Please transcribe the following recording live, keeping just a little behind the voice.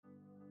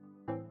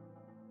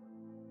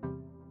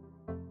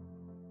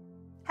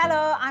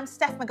Hello, I'm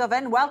Steph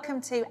McGovern. Welcome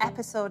to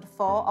episode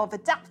 4 of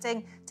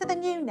Adapting to the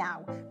New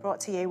Now, brought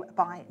to you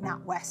by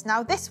NatWest.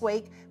 Now, this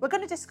week, we're going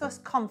to discuss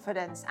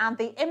confidence and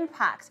the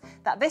impact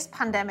that this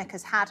pandemic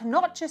has had,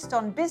 not just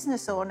on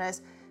business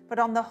owners, but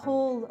on the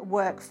whole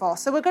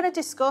workforce. So we're going to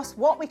discuss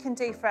what we can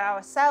do for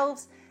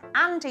ourselves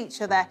and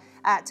each other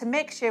to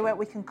make sure that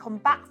we can come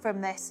back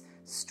from this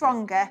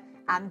stronger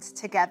and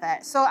together.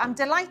 So I'm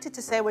delighted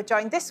to say we're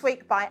joined this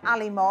week by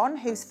Ali Maughan,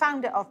 who's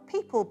founder of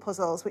People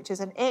Puzzles, which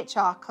is an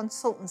HR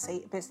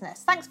consultancy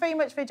business. Thanks very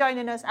much for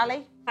joining us,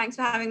 Ali. Thanks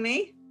for having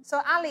me.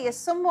 So Ali, as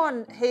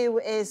someone who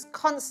is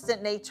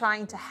constantly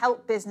trying to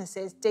help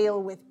businesses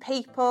deal with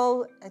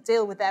people,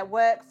 deal with their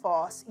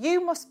workforce,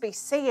 you must be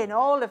seeing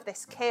all of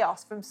this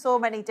chaos from so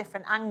many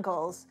different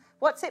angles.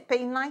 What's it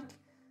been like?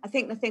 I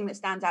think the thing that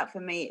stands out for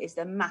me is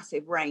the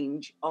massive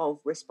range of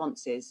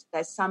responses.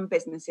 There's some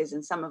businesses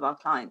and some of our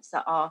clients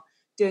that are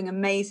doing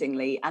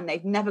amazingly, and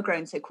they've never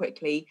grown so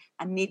quickly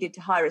and needed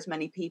to hire as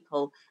many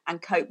people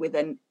and cope with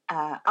an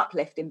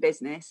uplift in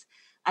business.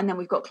 And then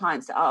we've got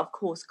clients that are, of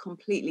course,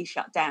 completely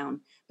shut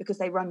down because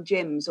they run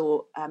gyms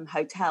or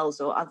hotels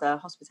or other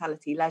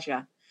hospitality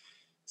leisure.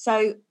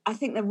 So I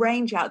think the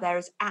range out there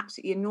is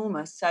absolutely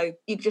enormous. So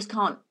you just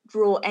can't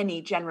draw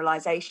any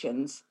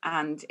generalizations.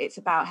 And it's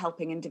about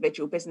helping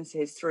individual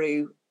businesses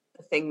through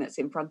the thing that's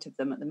in front of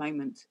them at the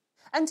moment.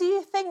 And do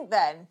you think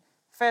then,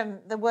 from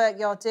the work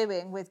you're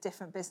doing with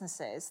different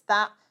businesses,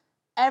 that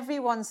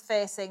everyone's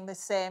facing the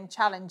same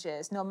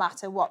challenges no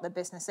matter what the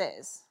business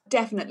is?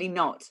 Definitely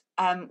not.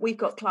 We've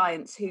got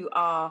clients who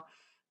are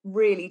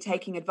really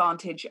taking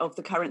advantage of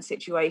the current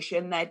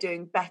situation. They're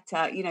doing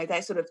better. You know,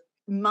 they're sort of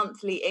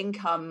monthly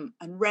income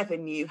and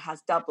revenue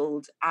has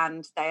doubled,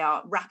 and they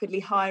are rapidly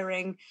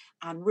hiring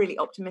and really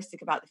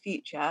optimistic about the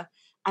future.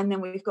 And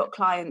then we've got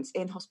clients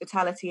in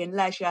hospitality and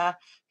leisure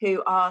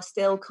who are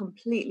still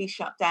completely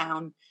shut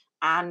down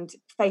and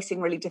facing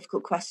really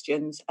difficult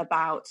questions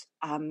about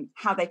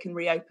how they can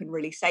reopen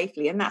really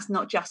safely. And that's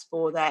not just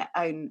for their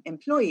own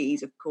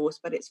employees, of course,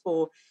 but it's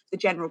for the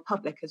general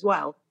public as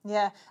well.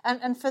 Yeah,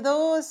 and for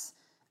those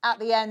at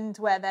the end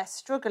where they're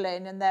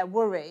struggling and they're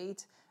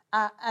worried,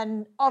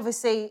 and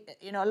obviously,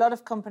 you know, a lot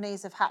of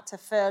companies have had to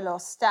furlough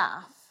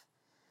staff.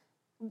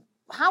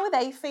 How are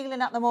they feeling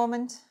at the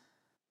moment?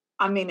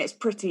 I mean, it's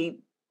pretty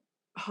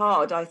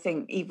hard, I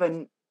think,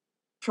 even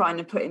trying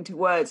to put into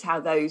words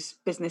how those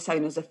business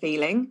owners are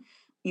feeling.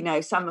 You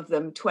know, some of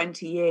them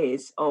 20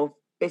 years of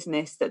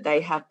business that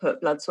they have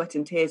put blood, sweat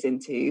and tears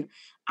into,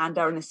 and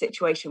are in a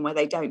situation where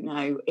they don't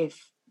know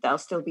if they'll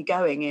still be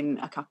going in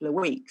a couple of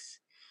weeks.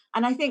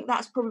 And I think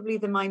that's probably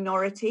the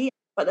minority.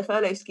 But the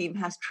furlough scheme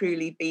has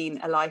truly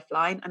been a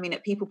lifeline. I mean,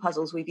 at People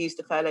Puzzles, we've used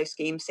the furlough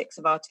scheme. 6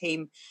 of our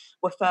team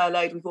were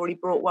furloughed. We've already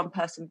brought 1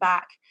 person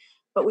back.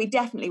 But we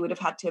definitely would have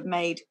had to have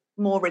made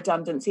more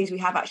redundancies. We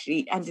have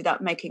actually ended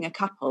up making a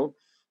couple,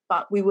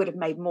 but we would have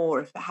made more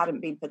if it hadn't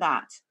been for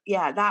that.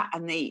 Yeah, that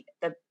and the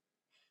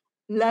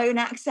loan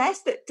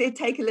access that did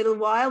take a little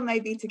while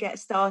maybe to get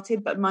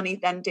started, but money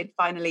then did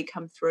finally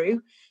come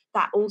through.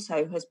 That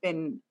also has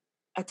been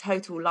a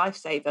total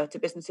lifesaver to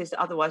businesses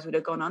that otherwise would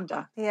have gone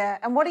under. Yeah,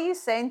 and what are you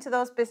saying to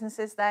those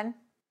businesses then?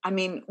 I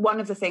mean, one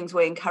of the things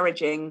we're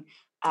encouraging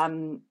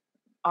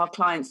our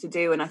clients to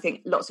do, and I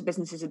think lots of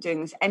businesses are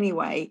doing this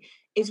anyway,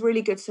 is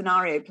really good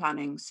scenario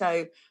planning.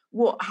 So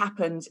what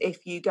happens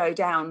if you go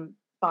down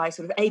by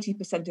sort of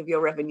 80% of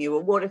your revenue,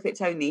 or what if it's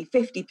only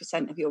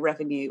 50% of your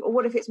revenue, or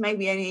what if it's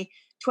maybe only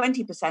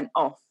 20%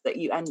 off that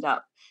you end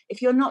up?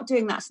 If you're not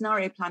doing that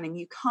scenario planning,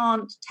 you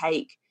can't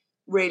take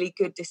really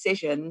good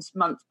decisions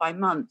month by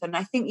month. And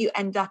I think you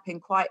end up in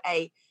quite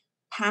a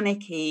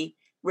panicky,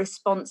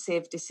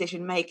 responsive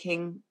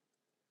decision-making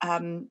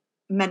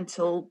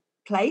mental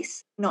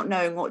place, not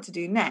knowing what to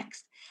do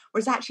next.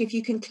 Whereas actually, if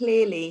you can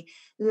clearly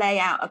lay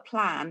out a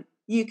plan,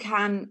 you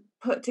can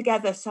put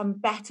together some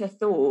better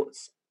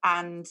thoughts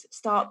and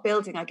start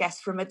building, I guess,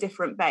 from a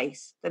different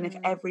base than if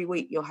every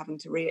week you're having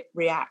to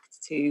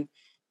react to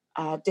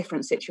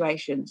different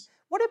situations.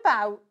 What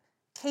about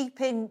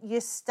keeping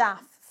your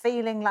staff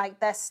feeling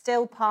like they're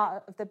still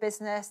part of the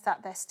business,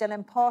 that they're still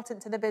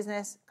important to the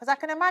business? Because I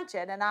can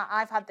imagine, and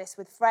I've had this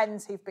with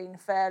friends who've been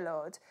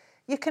furloughed,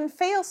 you can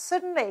feel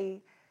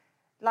suddenly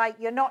like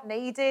you're not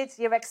needed,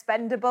 you're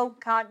expendable,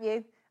 can't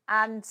you?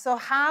 And so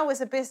how,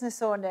 as a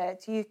business owner,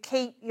 do you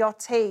keep your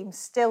team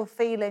still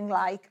feeling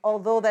like,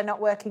 although they're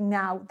not working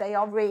now, they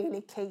are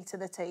really key to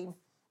the team?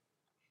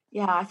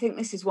 Yeah, I think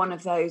this is one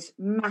of those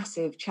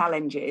massive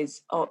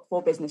challenges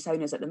for business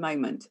owners at the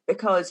moment,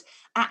 because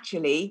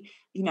actually,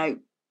 you know,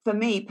 for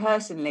me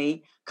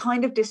personally,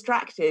 kind of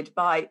distracted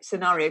by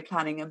scenario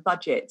planning and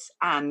budgets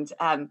and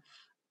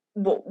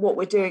what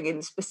we're doing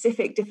in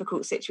specific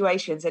difficult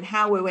situations and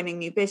how we're winning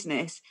new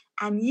business.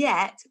 And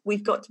yet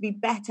we've got to be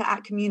better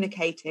at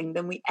communicating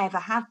than we ever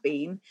have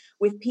been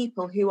with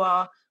people who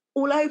are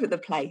all over the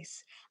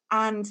place.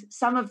 And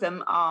some of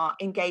them are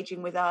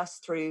engaging with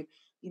us through,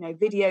 you know,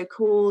 video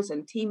calls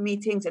and team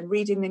meetings and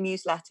reading the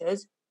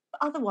newsletters.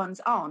 But other ones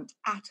aren't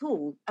at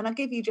all. And I'll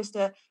give you just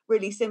a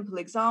really simple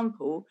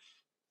example.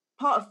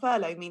 part of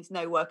furlough means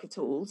no work at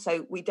all.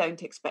 So we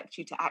don't expect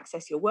you to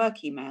access your work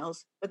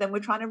emails, but then we're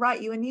trying to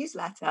write you a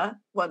newsletter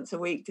once a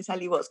week to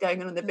tell you what's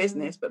going on in the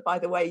business. But by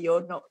the way,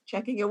 you're not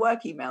checking your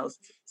work emails.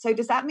 So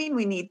does that mean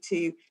we need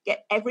to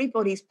get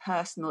everybody's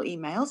personal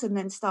emails and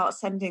then start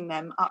sending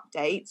them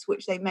updates,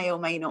 which they may or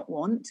may not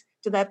want,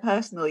 to their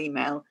personal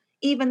email?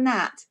 Even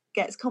that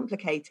gets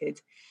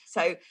complicated.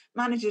 So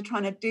managers are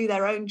trying to do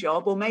their own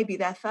job, or maybe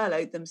they're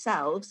furloughed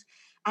themselves.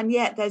 And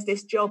yet there's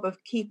this job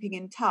of keeping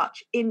in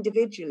touch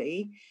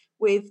individually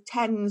with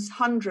tens,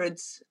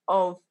 hundreds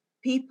of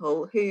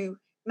people who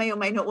may or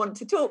may not want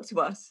to talk to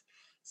us.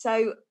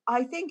 So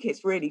I think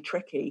it's really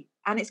tricky.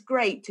 And it's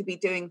great to be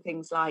doing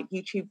things like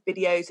YouTube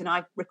videos. And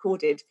I've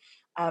recorded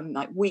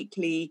like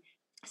weekly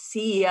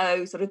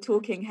CEO sort of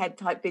talking head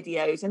type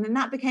videos. And then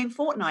that became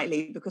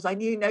fortnightly because I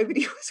knew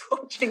nobody was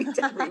watching it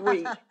every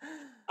week.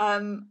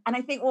 And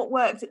I think what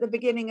worked at the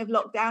beginning of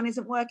lockdown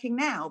isn't working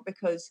now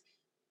because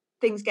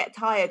things get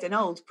tired and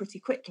old pretty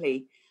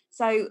quickly.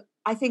 So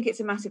I think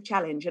it's a massive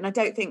challenge. And I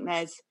don't think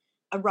there's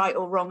a right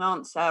or wrong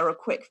answer or a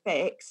quick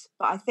fix.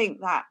 But I think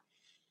that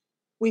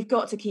we've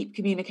got to keep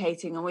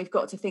communicating, and we've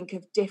got to think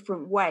of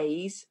different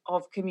ways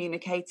of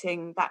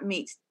communicating that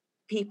meets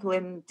people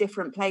in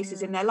different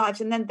places in their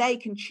lives. And then they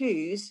can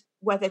choose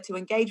whether to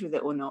engage with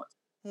it or not.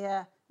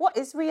 Yeah. What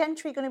is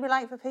re-entry going to be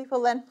like for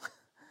people then?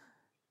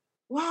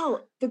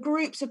 Well, the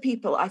groups of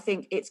people I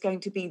think it's going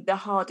to be the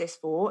hardest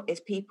for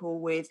is people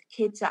with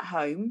kids at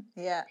home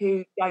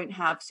who don't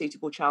have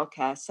suitable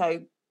childcare.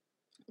 So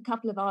a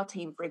couple of our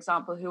team, for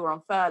example, who are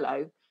on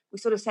furlough, we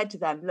sort of said to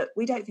them, look,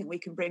 we don't think we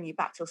can bring you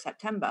back till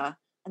September.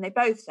 And they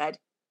both said,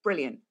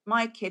 brilliant.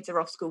 My kids are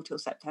off school till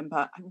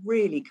September. I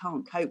really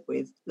can't cope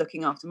with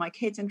looking after my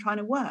kids and trying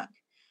to work.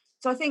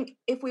 So I think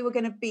if we were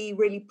going to be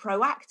really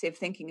proactive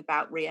thinking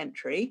about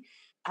re-entry,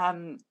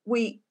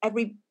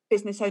 every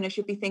business owner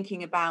should be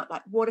thinking about,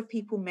 like, what have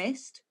people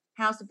missed?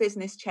 How's the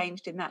business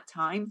changed in that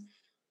time?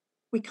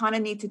 We kind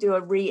of need to do a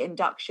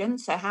re-induction.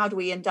 So how do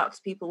we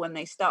induct people when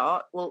they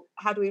start? Well,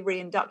 how do we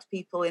re-induct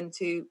people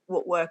into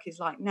what work is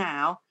like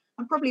now?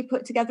 And probably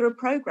put together a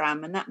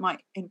program. And that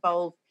might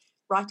involve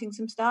writing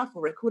some stuff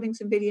or recording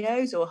some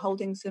videos or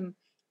holding some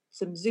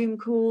Zoom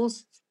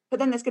calls. But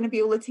then there's going to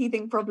be all the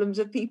teething problems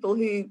of people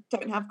who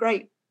don't have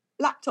great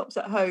laptops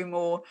at home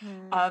or,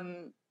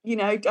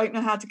 don't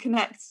know how to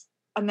connect,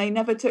 and they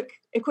never took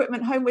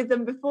equipment home with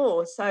them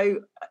before.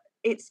 So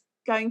it's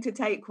going to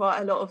take quite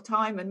a lot of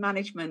time and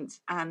management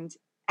and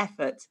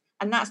effort.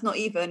 And that's not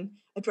even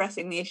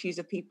addressing the issues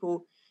of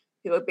people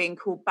who are being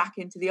called back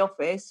into the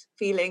office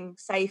feeling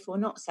safe or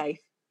not safe.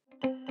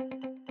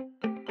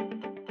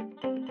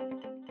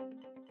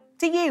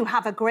 Do you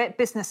have a great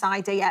business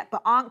idea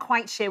but aren't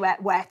quite sure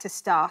where to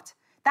start?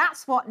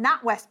 That's what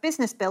NatWest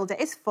Business Builder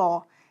is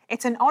for.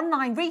 It's an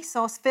online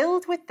resource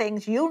filled with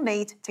things you'll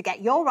need to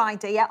get your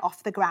idea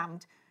off the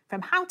ground,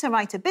 from how to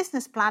write a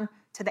business plan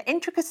to the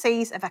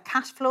intricacies of a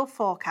cash flow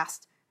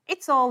forecast.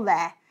 It's all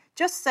there.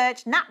 Just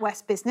search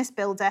NatWest Business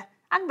Builder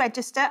and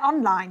register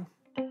online.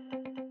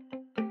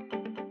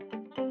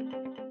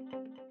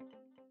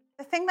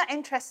 The thing that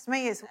interests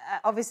me is,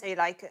 obviously,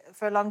 like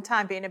for a long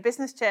time being a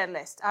business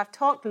journalist, I've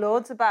talked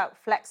loads about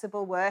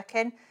flexible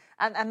working.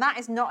 And that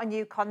is not a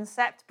new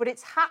concept, but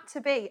it's had to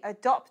be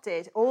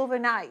adopted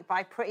overnight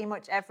by pretty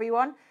much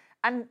everyone.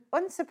 And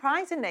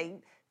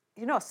unsurprisingly,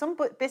 some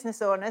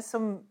business owners,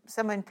 some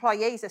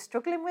employees are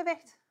struggling with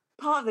it.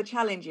 Part of the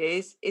challenge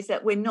is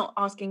that we're not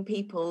asking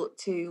people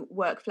to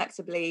work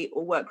flexibly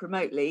or work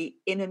remotely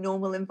in a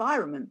normal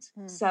environment.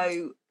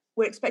 So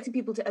we're expecting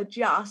people to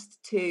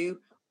adjust to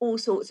all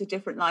sorts of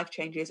different life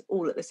changes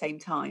all at the same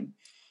time.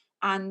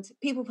 And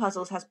People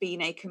Puzzles has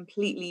been a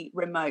completely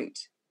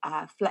remote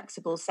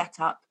flexible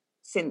setup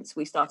since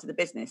we started the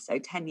business, so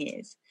 10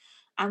 years.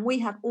 And we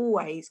have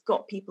always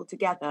got people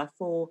together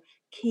for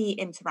key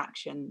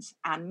interactions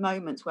and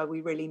moments where we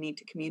really need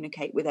to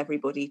communicate with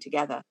everybody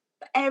together.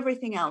 But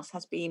everything else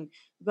has been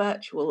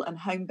virtual and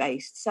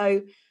home-based.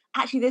 So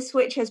actually this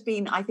switch has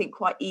been, I think,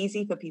 quite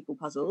easy for People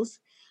Puzzles.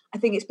 I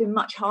think it's been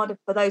much harder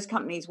for those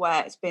companies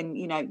where it's been,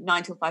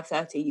 9 till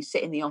 5:30, you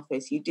sit in the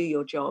office, you do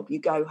your job, you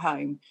go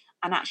home,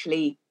 and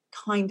actually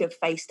kind of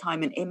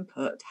FaceTime and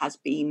input has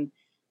been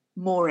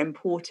more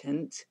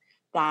important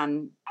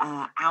than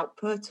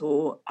output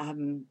or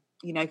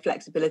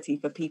flexibility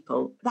for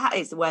people. That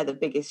is where the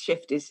biggest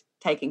shift is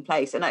taking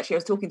place. And actually I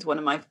was talking to one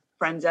of my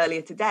friends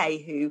earlier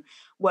today who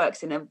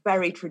works in a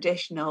very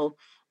traditional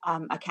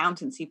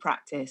accountancy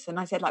practice, and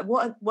I said, like,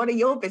 what are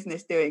your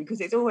business doing,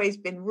 because it's always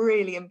been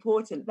really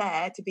important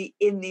there to be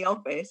in the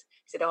office.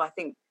 He said, I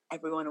think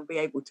everyone will be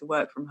able to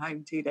work from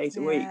home 2 days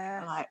a week.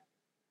 I'm like,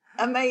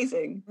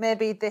 amazing.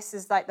 Maybe this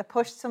is like the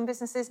push some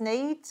businesses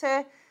need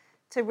to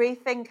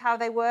rethink how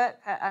they work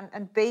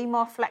and be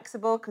more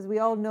flexible, because we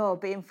all know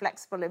being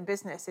flexible in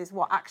business is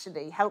what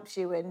actually helps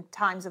you in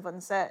times of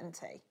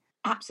uncertainty.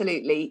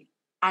 Absolutely.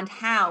 And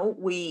how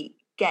we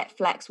get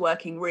flex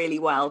working really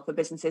well for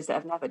businesses that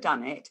have never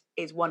done it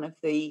is one of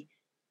the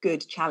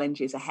good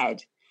challenges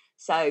ahead.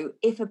 So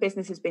if a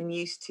business has been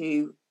used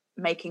to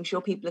making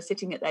sure people are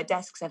sitting at their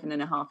desk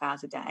 7.5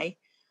 hours a day.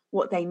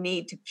 What they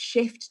need to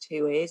shift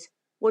to is,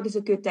 what does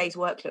a good day's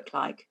work look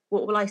like?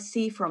 What will I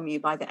see from you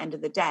by the end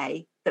of the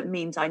day that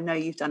means I know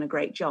you've done a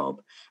great job?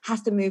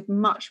 Has to move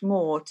much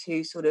more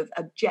to sort of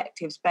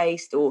objectives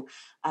based, or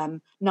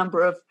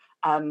number of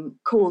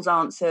calls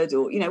answered,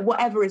 or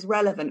whatever is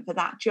relevant for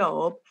that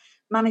job.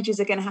 Managers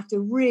are going to have to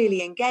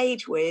really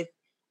engage with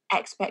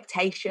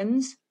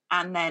expectations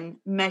and then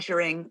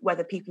measuring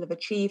whether people have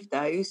achieved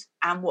those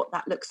and what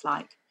that looks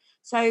like.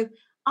 So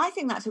I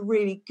think that's a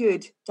really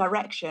good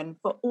direction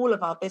for all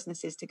of our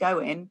businesses to go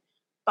in.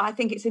 But I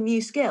think it's a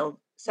new skill.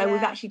 So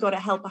we've actually got to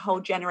help a whole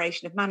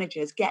generation of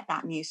managers get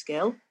that new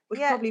skill, which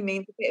probably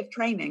means a bit of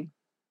training.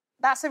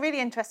 That's a really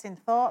interesting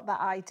thought, that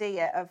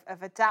idea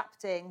of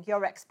adapting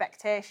your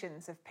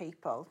expectations of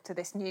people to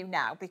this new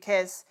now,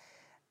 because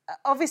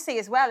obviously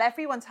as well,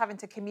 everyone's having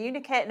to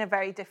communicate in a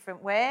very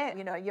different way.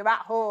 You're at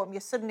home,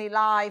 you're suddenly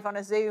live on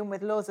a Zoom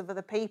with loads of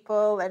other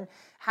people, and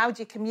how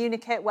do you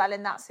communicate well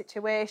in that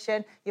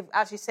situation?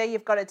 As you say,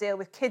 you've got to deal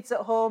with kids at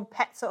home,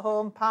 pets at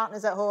home,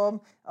 partners at home,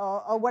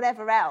 or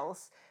whatever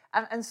else.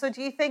 And so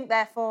do you think,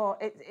 therefore,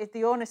 if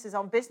the onus is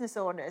on business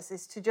owners,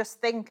 is to just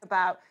think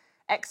about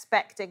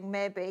expecting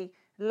maybe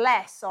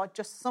less or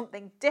just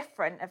something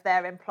different of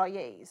their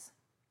employees?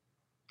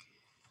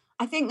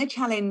 I think the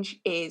challenge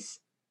is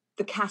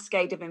the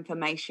cascade of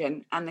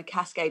information and the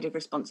cascade of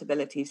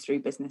responsibilities through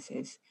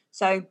businesses.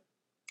 So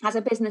as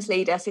a business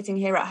leader sitting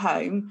here at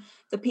home,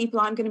 the people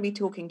I'm going to be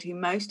talking to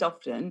most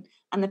often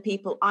and the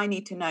people I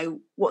need to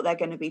know what they're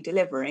going to be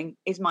delivering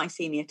is my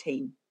senior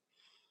team.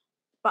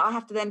 But I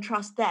have to then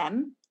trust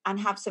them and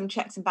have some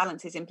checks and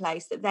balances in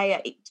place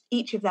that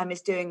each of them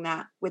is doing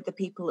that with the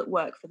people that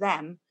work for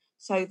them,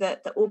 so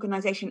that the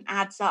organisation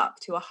adds up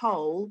to a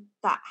whole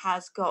that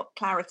has got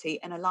clarity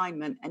and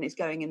alignment and is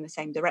going in the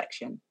same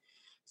direction.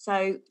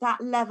 So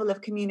that level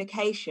of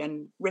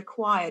communication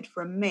required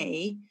from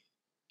me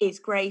is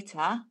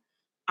greater.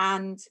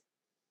 But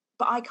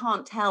I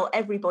can't tell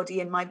everybody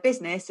in my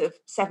business of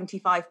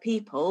 75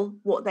 people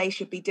what they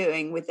should be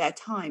doing with their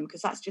time,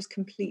 because that's just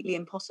completely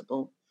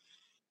impossible.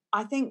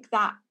 I think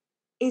that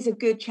is a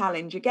good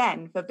challenge,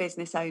 again, for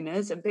business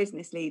owners and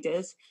business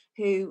leaders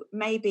who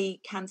maybe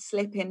can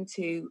slip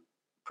into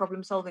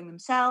problem solving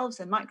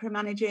themselves and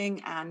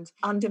micromanaging and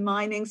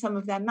undermining some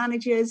of their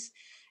managers.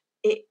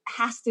 It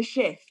has to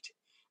shift.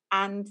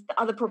 And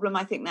the other problem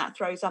I think that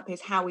throws up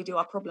is how we do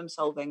our problem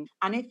solving.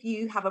 And if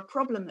you have a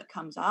problem that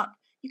comes up,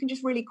 you can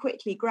just really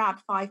quickly grab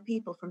 5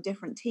 people from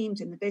different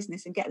teams in the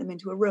business and get them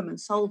into a room and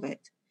solve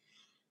it.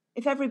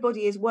 If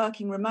everybody is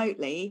working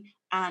remotely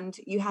and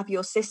you have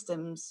your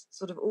systems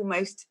sort of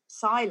almost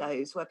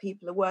silos where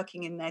people are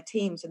working in their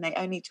teams and they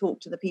only talk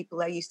to the people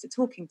they're used to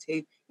talking to,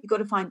 you've got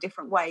to find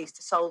different ways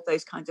to solve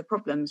those kinds of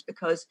problems,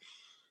 because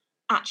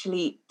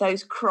actually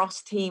those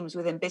cross teams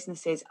within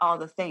businesses are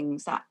the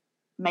things that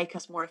make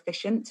us more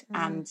efficient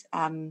and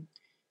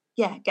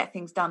get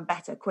things done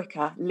better,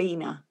 quicker,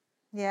 leaner.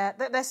 Yeah,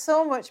 there's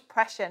so much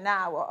pressure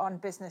now on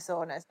business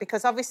owners,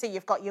 because obviously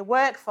you've got your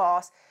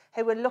workforce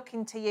who are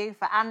looking to you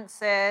for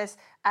answers,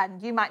 and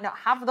you might not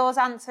have those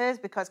answers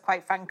because,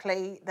 quite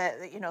frankly,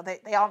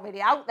 they aren't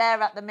really out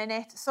there at the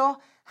minute. So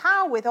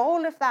how, with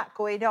all of that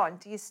going on,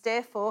 do you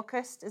stay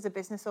focused as a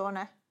business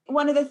owner?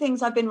 One of the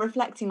things I've been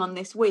reflecting on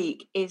this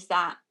week is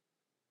that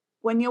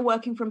when you're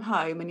working from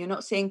home and you're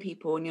not seeing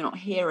people and you're not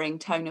hearing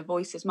tone of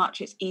voice as much,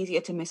 it's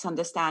easier to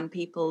misunderstand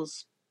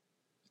people's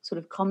sort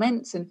of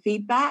comments and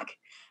feedback.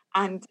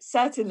 And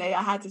certainly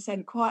I had to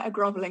send quite a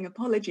grovelling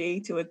apology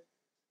to a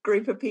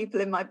group of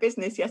people in my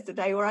business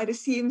yesterday where I'd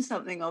assumed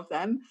something of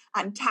them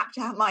and tapped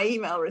out my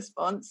email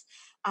response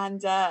and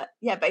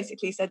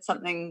basically said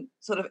something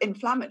sort of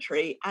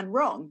inflammatory and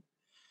wrong.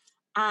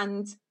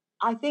 And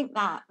I think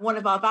that one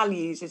of our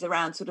values is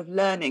around sort of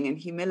learning and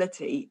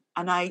humility.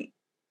 And I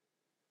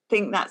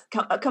think that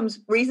comes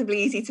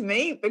reasonably easy to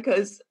me,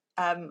 because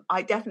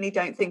I definitely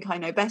don't think I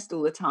know best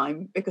all the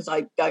time, because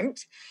I don't.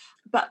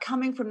 But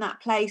coming from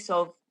that place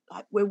of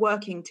we're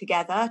working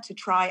together to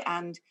try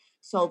and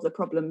solve the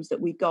problems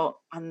that we've got,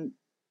 and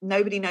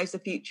nobody knows the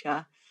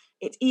future,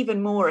 it's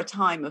even more a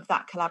time of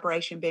that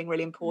collaboration being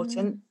really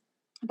important.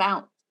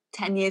 About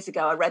 10 years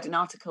ago, I read an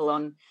article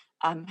on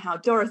how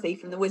Dorothy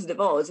from The Wizard of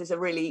Oz is a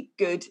really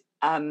good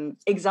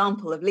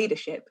example of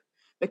leadership,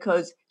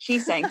 because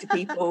she's saying to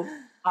people,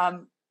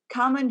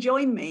 come and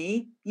join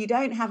me. You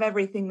don't have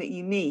everything that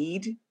you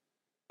need,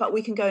 but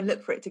we can go and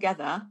look for it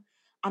together.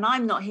 And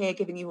I'm not here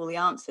giving you all the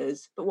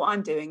answers, but what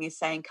I'm doing is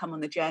saying, come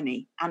on the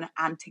journey,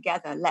 and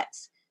together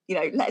let's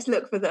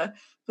look for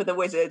the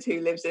wizard who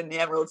lives in the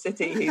Emerald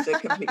City, who's a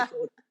complete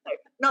fraud. No,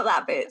 not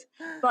that bit,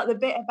 but the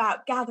bit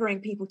about gathering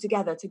people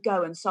together to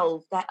go and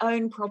solve their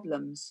own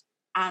problems.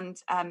 And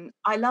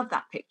I love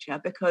that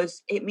picture,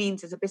 because it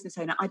means, as a business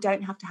owner, I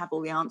don't have to have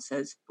all the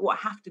answers. But what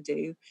I have to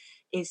do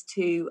is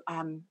to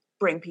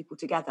bring people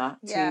together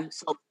to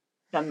solve.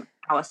 them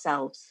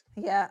ourselves.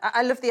 Yeah,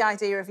 I love the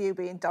idea of you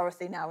being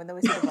Dorothy now in The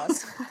Wizard of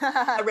Oz.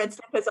 The red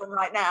slippers on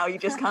right now, you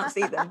just can't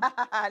see them.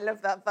 I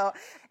love that thought.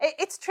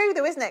 It's true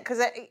though, isn't it? Because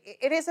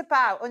it is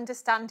about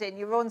understanding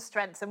your own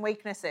strengths and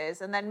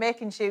weaknesses and then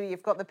making sure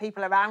you've got the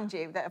people around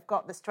you that have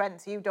got the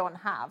strengths you don't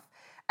have.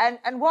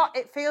 And what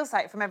it feels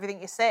like from everything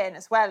you're saying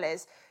as well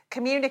is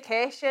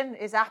communication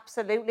is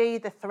absolutely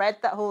the thread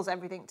that holds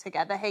everything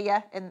together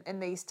here in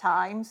these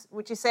times.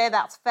 Would you say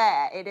that's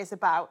fair? It is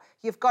about,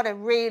 you've got to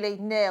really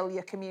nail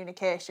your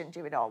communication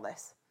during all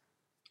this.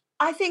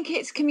 I think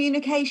it's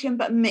communication,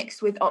 but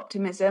mixed with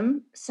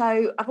optimism.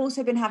 So I've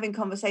also been having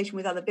conversation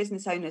with other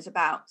business owners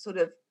about sort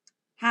of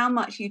how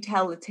much you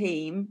tell the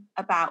team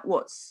about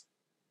what's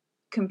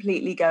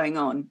completely going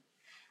on.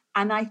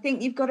 And I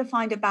think you've got to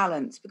find a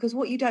balance, because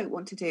what you don't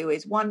want to do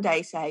is one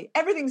day say,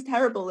 everything's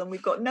terrible and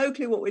we've got no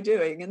clue what we're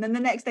doing. And then the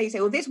next day you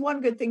say, well, this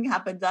one good thing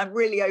happened. I'm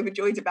really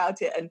overjoyed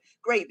about it and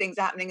great things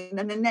are happening. And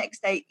then the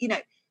next day,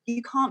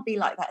 you can't be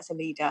like that as a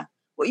leader.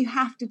 What you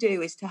have to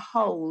do is to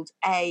hold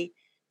a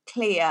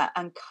clear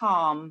and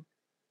calm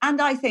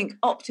and I think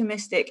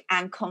optimistic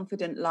and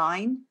confident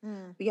line.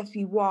 But you have to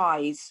be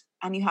wise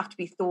and you have to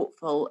be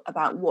thoughtful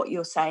about what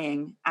you're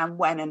saying and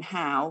when and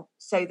how,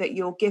 so that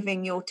you're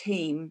giving your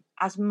team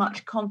as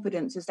much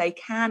confidence as they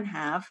can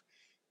have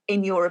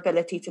in your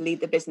ability to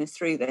lead the business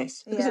through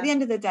this. Because at the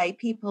end of the day,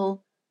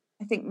 people,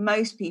 I think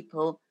most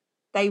people,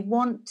 they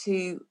want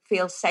to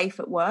feel safe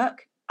at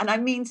work. And I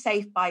mean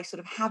safe by sort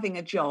of having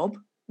a job,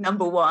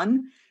 number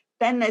one.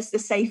 Then there's the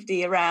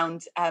safety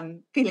around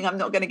feeling I'm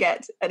not going to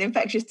get an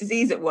infectious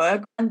disease at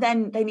work. And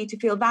then they need to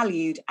feel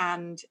valued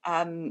and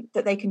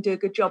that they can do a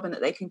good job and that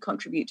they can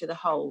contribute to the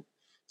whole.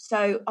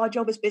 So our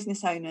job as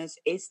business owners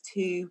is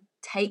to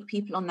take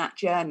people on that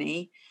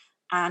journey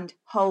and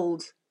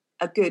hold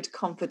a good,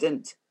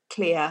 confident,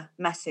 clear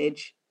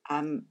message,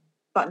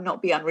 but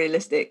not be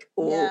unrealistic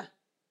or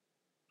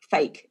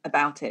fake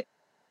about it.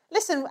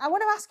 Listen, I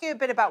want to ask you a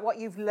bit about what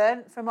you've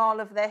learned from all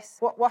of this.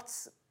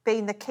 What's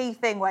been the key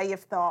thing where you've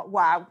thought,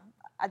 wow,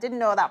 I didn't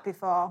know that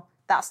before.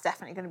 That's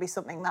definitely going to be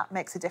something that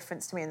makes a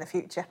difference to me in the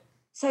future.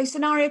 So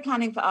scenario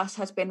planning for us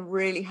has been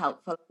really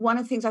helpful. One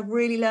of the things I've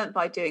really learned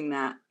by doing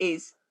that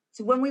is,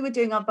 so when we were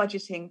doing our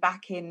budgeting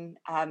back in,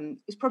 it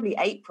was probably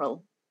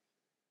April,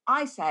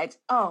 I said,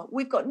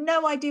 we've got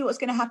no idea what's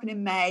going to happen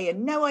in May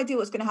and no idea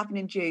what's going to happen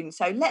in June.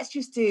 So let's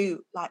just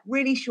do like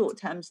really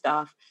short-term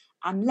stuff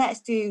and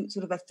let's do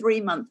sort of a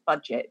 3-month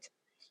budget.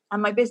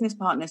 And my business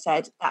partner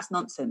said, that's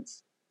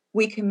nonsense.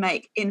 We can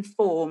make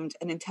informed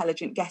and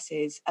intelligent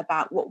guesses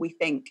about what we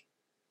think,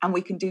 and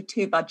we can do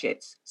 2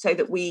 budgets so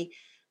that we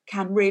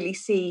can really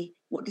see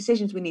what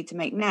decisions we need to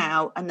make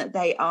now and that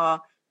they are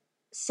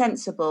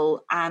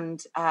sensible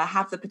and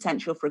have the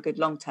potential for a good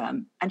long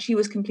term. And she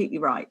was completely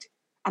right.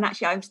 And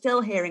actually, I'm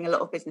still hearing a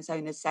lot of business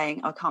owners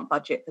saying, I can't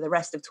budget for the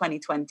rest of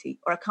 2020,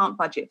 or I can't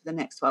budget for the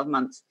next 12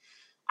 months.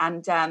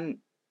 And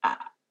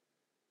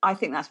I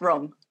think that's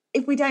wrong.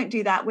 If we don't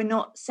do that, we're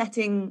not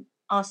setting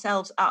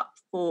ourselves up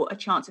for a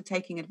chance of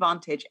taking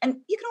advantage. And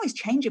you can always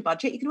change your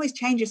budget, you can always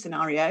change your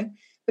scenario,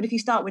 but if you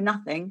start with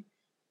nothing,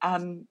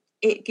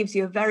 it gives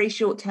you a very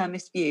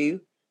short-termist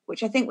view,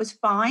 which I think was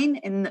fine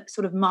in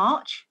sort of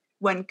March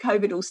when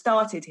COVID all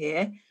started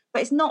here,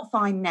 but it's not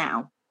fine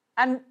now.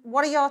 And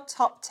what are your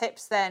top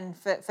tips then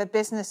for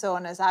business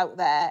owners out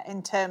there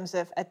in terms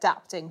of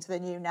adapting to the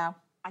new now?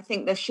 I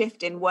think the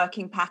shift in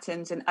working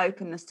patterns and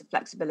openness to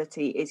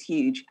flexibility is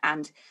huge.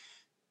 And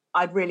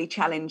I'd really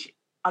challenge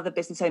other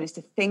business owners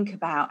to think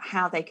about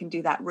how they can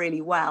do that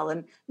really well.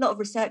 And a lot of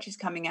research is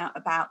coming out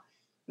about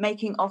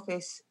making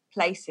office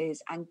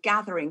places and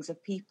gatherings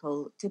of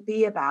people to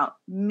be about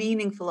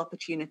meaningful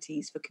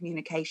opportunities for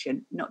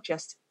communication, not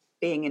just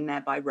being in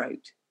there by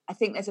rote. I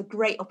think there's a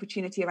great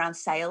opportunity around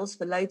sales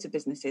for loads of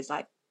businesses.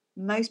 Like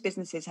most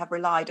businesses have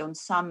relied on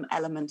some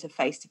element of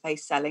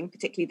face-to-face selling,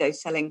 particularly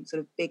those selling sort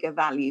of bigger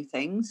value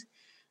things.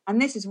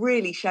 And this has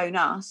really shown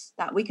us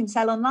that we can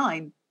sell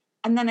online.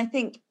 And then I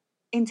think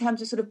in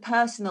terms of sort of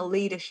personal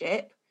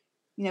leadership,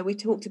 we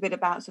talked a bit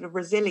about sort of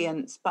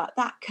resilience, but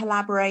that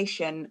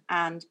collaboration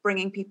and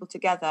bringing people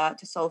together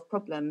to solve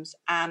problems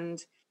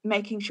and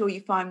making sure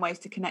you find ways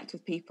to connect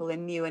with people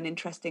in new and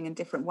interesting and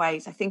different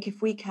ways. I think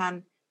if we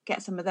can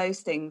get some of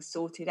those things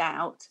sorted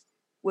out,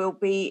 we'll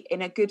be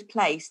in a good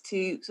place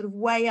to sort of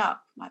weigh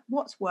up like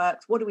what's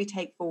worked, what do we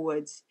take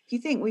forwards. If you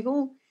think we've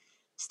all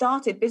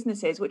started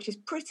businesses, which is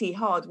pretty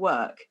hard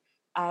work.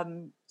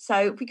 So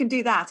if we can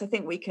do that, I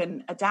think we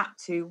can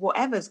adapt to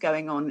whatever's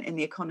going on in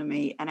the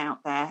economy and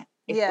out there.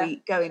 If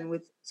we go in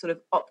with sort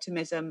of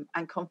optimism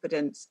and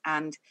confidence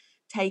and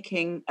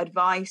taking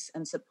advice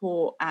and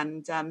support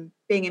and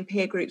being in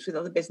peer groups with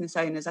other business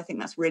owners, I think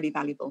that's really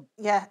valuable.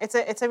 Yeah, it's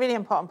a really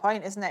important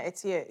point, isn't it?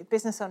 It's you.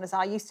 Business owners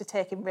are used to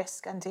taking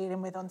risk and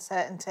dealing with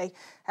uncertainty.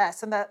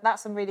 So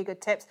that's some really good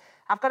tips.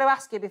 I've got to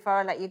ask you before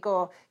I let you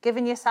go,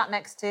 given you're sat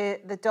next to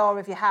the door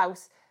of your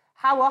house,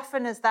 how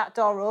often has that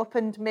door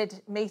opened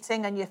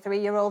mid-meeting and your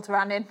 3-year-old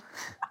ran in?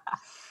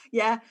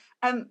 Yeah,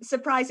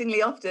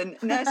 surprisingly often.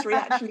 Nursery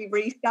actually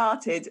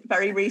restarted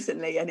very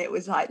recently, and it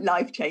was like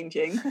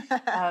life-changing.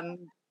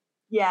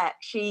 Yeah,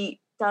 she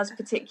does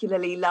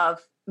particularly love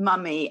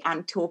mummy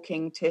and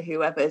talking to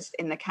whoever's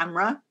in the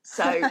camera.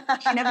 So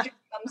she never just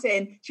comes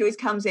in. She always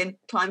comes in,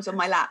 climbs on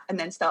my lap, and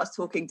then starts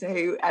talking to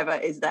whoever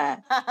is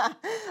there.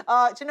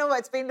 Oh, do you know what?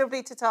 It's been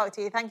lovely to talk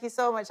to you. Thank you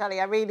so much, Ali.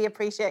 I really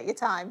appreciate your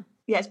time.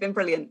 Yeah, it's been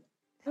brilliant.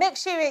 Make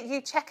sure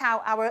you check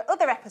out our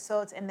other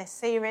episodes in this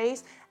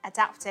series,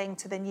 Adapting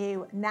to the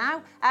New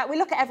Now. We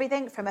look at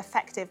everything from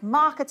effective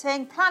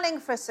marketing, planning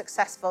for a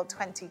successful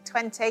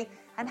 2020,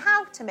 and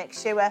how to make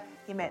sure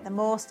you make the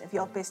most of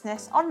your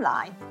business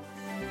online.